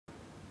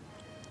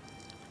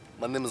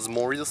My name is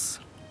Maurice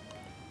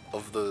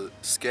of the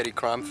Scatty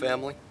crime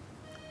family.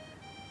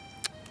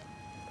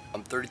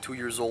 I'm 32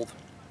 years old,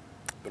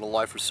 been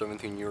alive for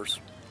 17 years,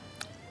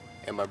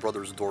 and my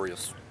brother is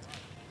Dorius.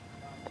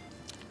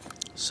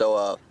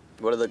 So,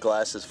 what are the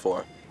glasses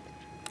for?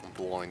 I'm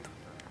blind.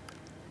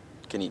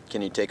 Can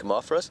you take them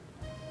off for us?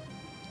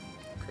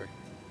 Okay.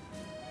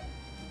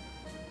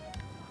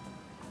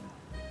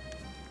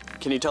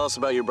 Can you tell us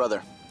about your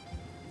brother?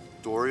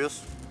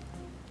 Dorius?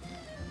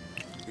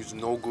 He's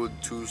no good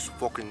to his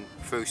fucking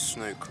face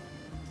snake.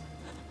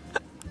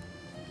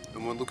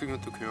 Am I looking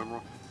at the camera?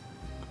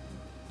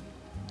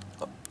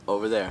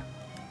 Over there.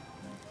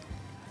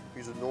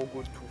 He's a no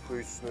good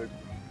two-faced snake.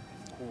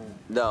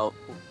 No.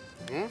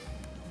 Hmm?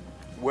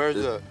 Where's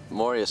that?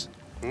 Maurice.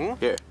 Hmm?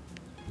 Here.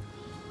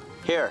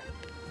 Here.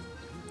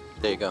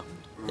 There you go.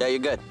 Yeah, you're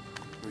good.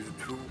 He's a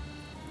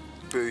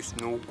two-faced,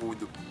 no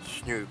good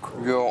snake.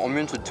 Yeah, I'm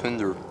into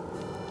Tinder.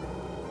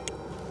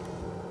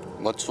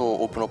 Let's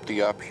open up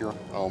the app here.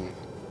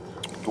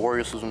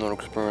 Dorius isn't that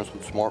experienced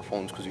with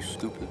smartphones because he's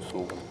stupid,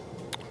 so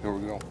here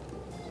we go.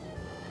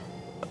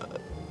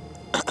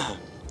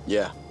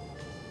 Yeah.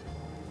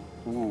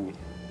 Ooh.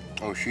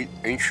 Oh,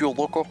 ain't she a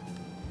looker?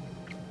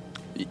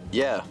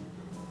 Yeah.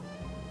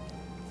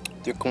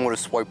 I think I'm gonna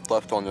swipe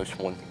left on this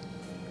one.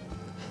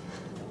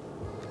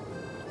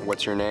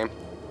 What's your name?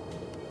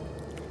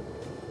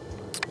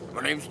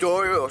 My name's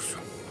Dorius.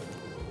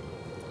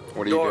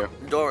 What do you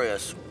do?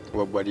 Dorius.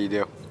 What do you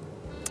do?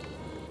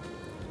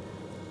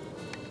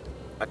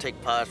 I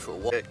take parts for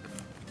work.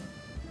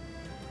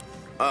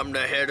 I'm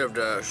the head of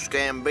the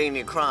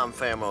Scambini crime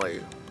family.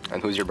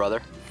 And who's your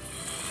brother?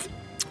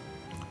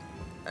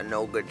 A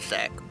no good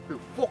sack. Hey,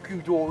 fuck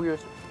you,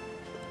 Dorius.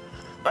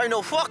 I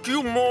know, fuck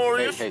you,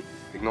 Maurice. Hey,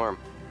 ignore him.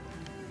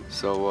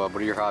 So,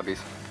 what are your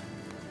hobbies?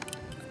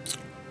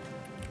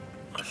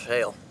 I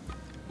sail.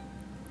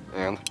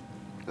 And?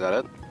 Is that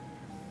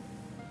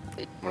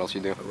it? What else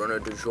you do? I run a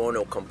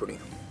DiGiorno company.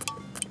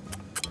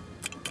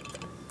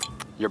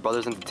 Your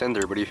brother's into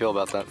Tinder. What do you feel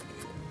about that?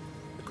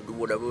 You can do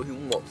whatever he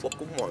wants. Fuck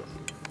him once.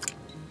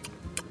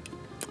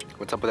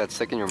 What's up with that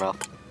stick in your mouth?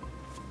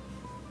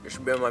 It's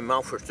been in my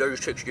mouth for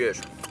 36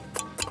 years.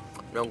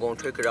 Now I'm gonna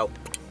take it out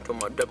to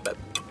my deathbed.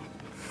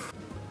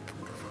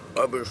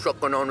 I've been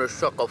sucking on this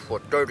sucker for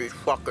 30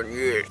 fucking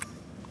years.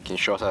 Can you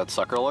show us how that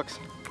sucker looks?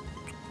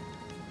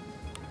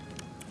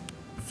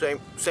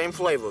 Same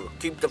flavor.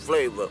 Keep the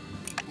flavor.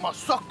 My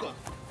sucker.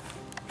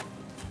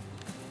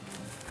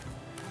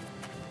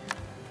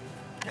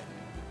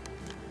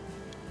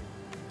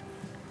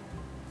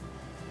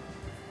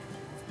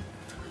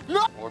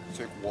 No. I like to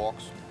take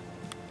walks.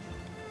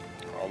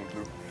 I'm a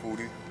big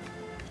foodie.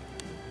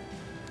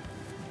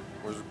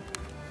 Where's it?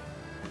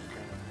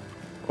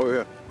 Over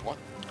here. What?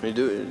 Can you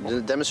do it? Do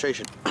a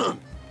demonstration. Oh,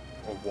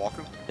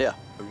 walking? Yeah.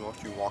 Have you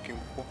actually walking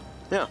before?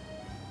 Yeah.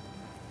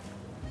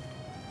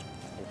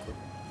 Okay.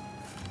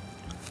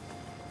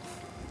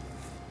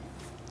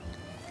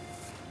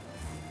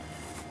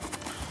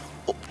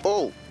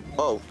 Oh.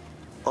 Oh.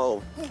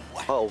 Oh.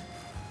 Oh.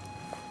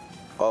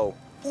 Oh.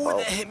 Ooh,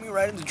 that hit me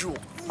right in the jewel.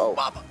 Oh.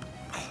 Baba.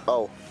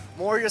 Oh.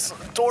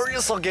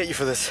 Dorius, I'll get you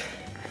for this.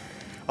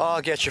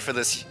 I'll get you for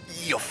this,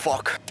 you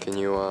fuck. Can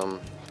you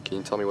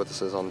tell me what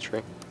this is on the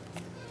tree?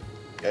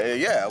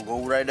 Yeah, I'll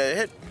go right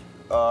ahead.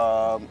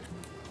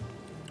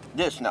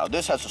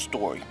 This has a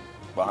story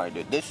behind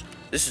it. This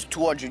is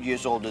 200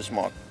 years old this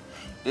month.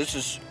 This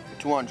is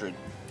 200,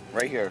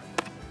 right here.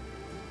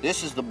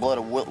 This is the blood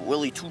of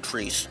Willie Two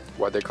Trees.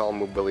 Why'd they call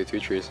him Willie Two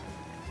Trees?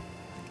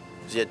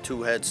 He had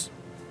two heads.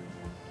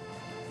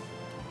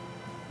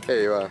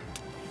 Hey,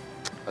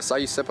 I saw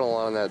you sipping a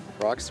lot on that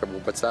Rockstar.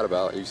 What's that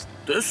about?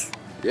 This?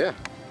 Yeah.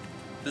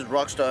 This is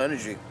Rockstar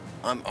Energy.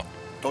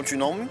 Don't you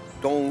know me?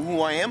 Don't know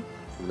who I am?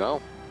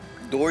 No.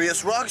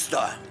 Dorius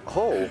Rockstar.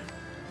 Oh.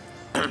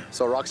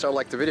 So Rockstar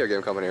like the video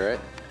game company, right?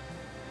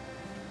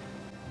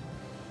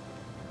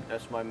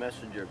 That's my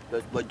messenger.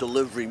 That's my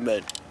delivery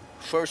man.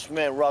 First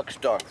man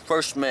Rockstar.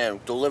 First man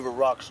deliver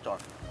Rockstar.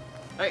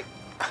 Hey,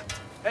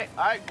 all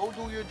right, go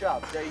do your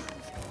job.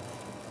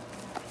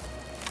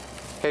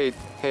 Hey,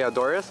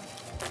 Dorius?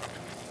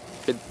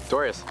 Hey,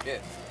 Dorius. Yeah.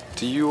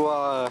 Do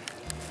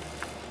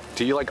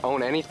you like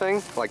own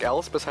anything like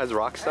else besides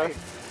Rockstar? Hey.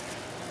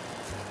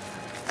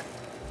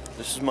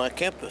 This is my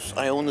campus.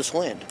 I own this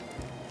land.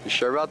 You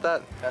sure about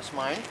that? That's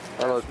mine.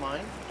 I don't That's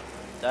mine.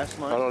 That's I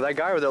mine. don't know, that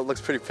guy over there looks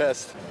pretty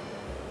pissed.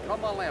 Get off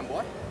my land,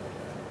 boy.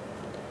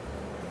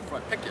 Before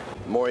I pick you.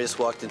 Maurice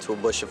walked into a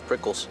bush of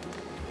prickles.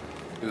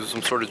 Is this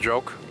some sort of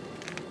joke?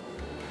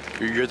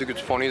 You think it's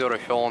funny that I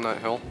fell on that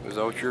hill? Is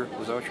that what you're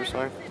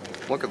saying?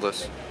 Look at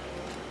this.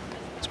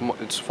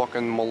 It's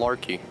fucking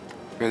malarkey.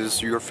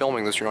 You're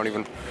filming this, you're not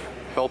even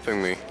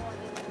helping me.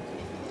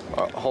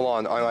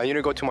 Hold on, I need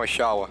to go to my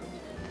shower.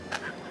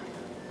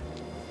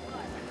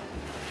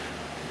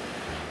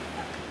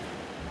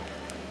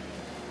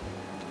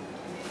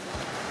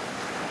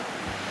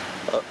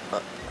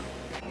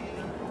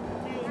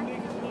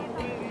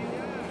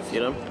 See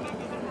them?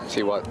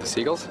 See what? The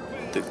seagulls?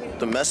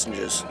 The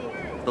messengers.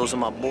 Those are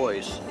my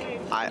boys.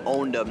 I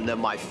own them. They're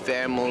my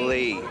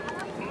family.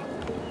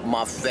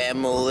 My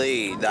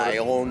family. I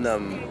own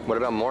them. What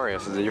about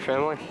Marius? Is it your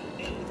family?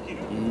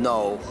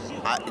 No.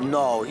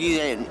 No, he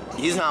ain't.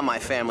 He's not my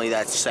family.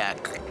 That's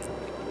Sack.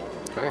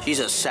 Okay. He's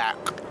a sack.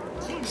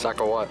 Sack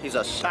of what? He's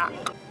a sack.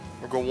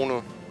 I got one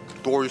of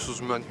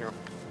Dorius's men here.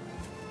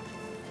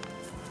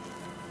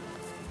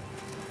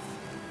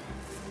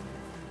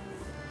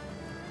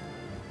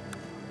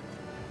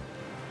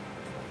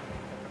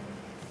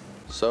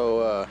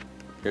 So,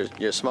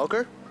 you're a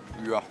smoker?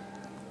 Yeah.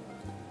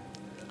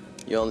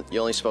 You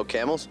only smoke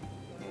Camels?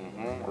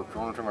 Mm-hmm. That's the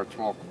only thing I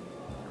smoke.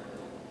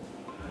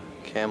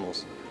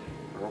 Camels.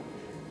 Yep.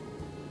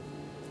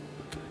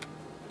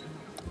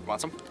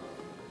 Want some?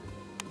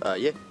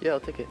 Yeah, I'll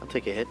take it. I'll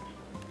take a hit.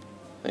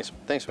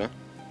 Thanks, man.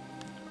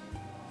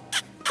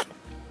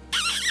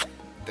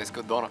 Tastes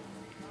good, don't it?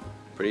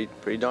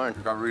 Pretty darn.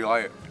 You gotta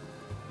relight it.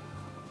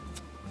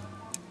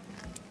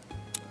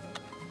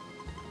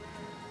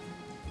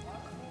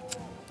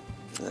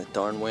 That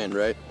darn wind,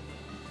 right?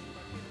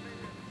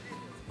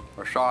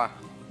 I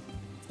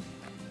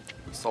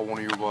saw one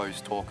of you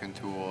guys talking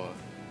to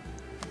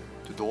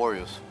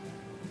Dorius.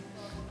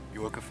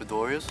 You working for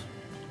Dorius?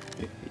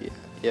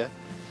 Yeah.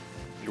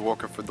 You're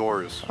working for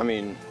Dorius. I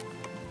mean,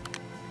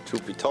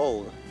 truth be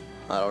told,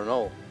 I don't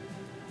know.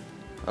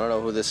 I don't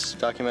know who this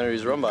documentary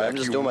is run by. I'm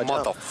just doing my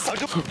job.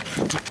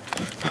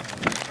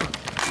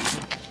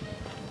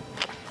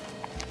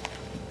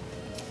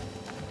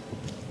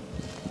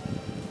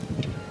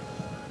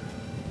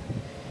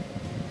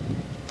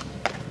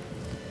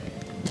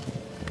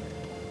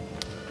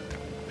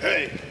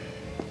 Hey,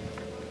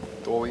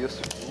 Dorius?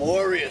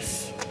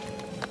 Marius.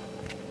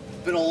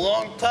 It's been a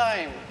long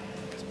time.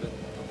 It's been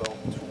about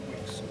 2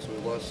 weeks since we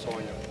last saw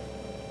you.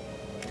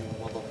 You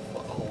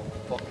motherfucker, I'll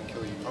fucking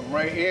kill you. I'm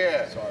right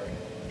here. Sorry.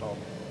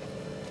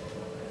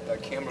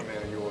 That cameraman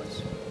of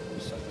yours who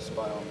sent the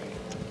spy on me.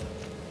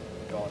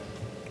 God.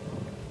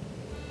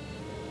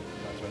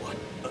 What?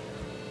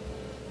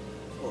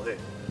 Oh, hey.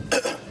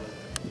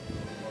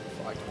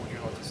 I told you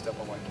not to step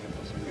on my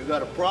campus. You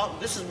got a problem?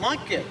 This is my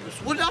campus.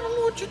 What? I don't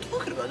know what you're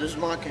talking about. This is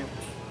my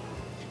campus.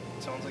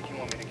 It sounds like you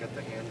want me to get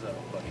the hands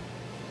out, buddy.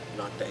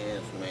 Not the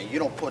hands, man. You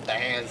don't put the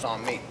hands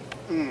on me.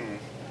 Don't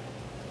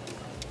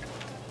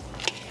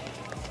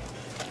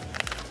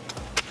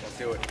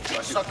do it.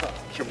 A sucker.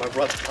 You're my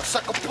brother. A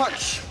sucker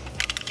punch.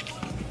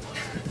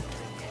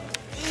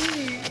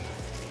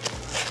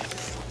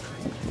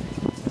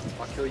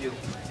 I'll kill you.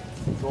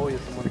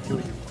 Dorius, I'm gonna kill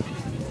you.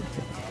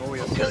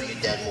 Dorius. I'll kill you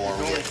dead,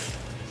 Marius.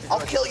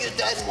 I'll kill you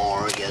dead,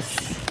 Marius.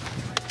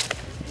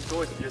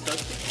 Dorius, you're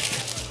thirsty?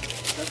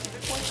 Thirsty,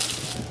 big boy?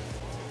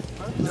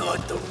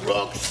 Not the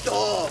rock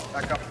star.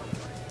 Back up.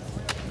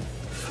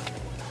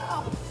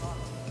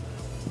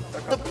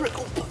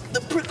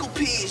 The prickle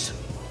peas.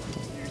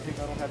 You think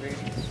I don't have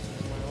agents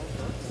of my own?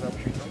 Huh? Is that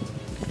what you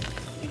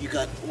think? You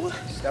got what?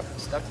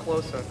 Step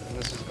closer, and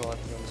this is gone.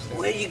 You understand?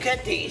 Where you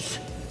get these?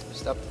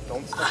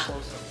 Don't step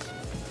closer.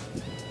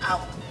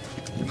 Ow.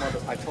 Your mother,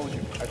 I told you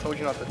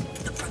not to.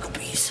 The prickle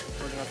peas. I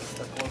told you not to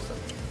step closer.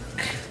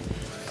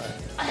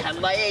 I have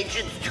my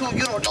agents too.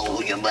 You don't know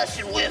who you're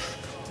messing with.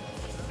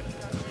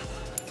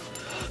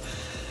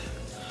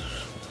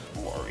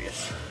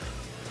 Marius.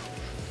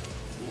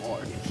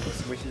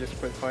 Listen, we should just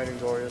quit fighting,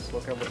 Dorius.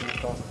 Look at what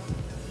you've done.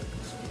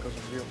 It's because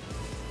of you.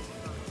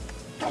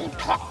 Don't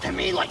talk to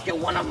me like you're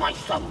one of my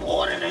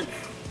subordinates.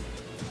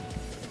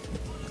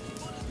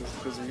 It's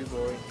because of you,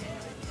 Dorius.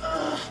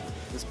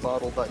 This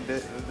bottle,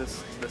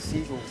 the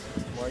seagulls.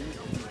 Why you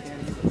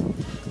can't eat them?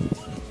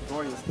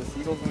 Dorius, the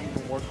seagulls don't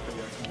even work for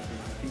you.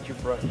 You feed your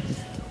bread.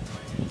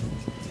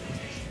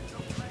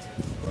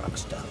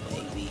 Rockstar,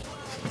 baby.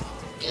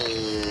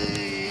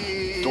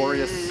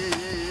 Dorius.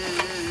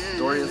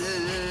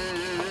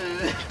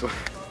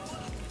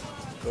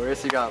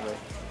 Dorius, you got me.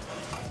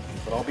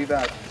 But I'll be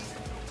back.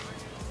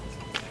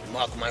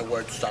 Mark my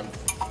words, son.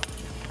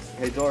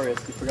 Hey,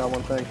 Dorius, you forgot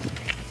one thing.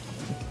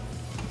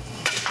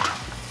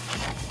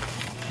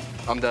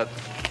 I'm dead.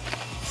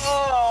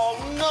 Oh,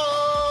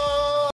 no!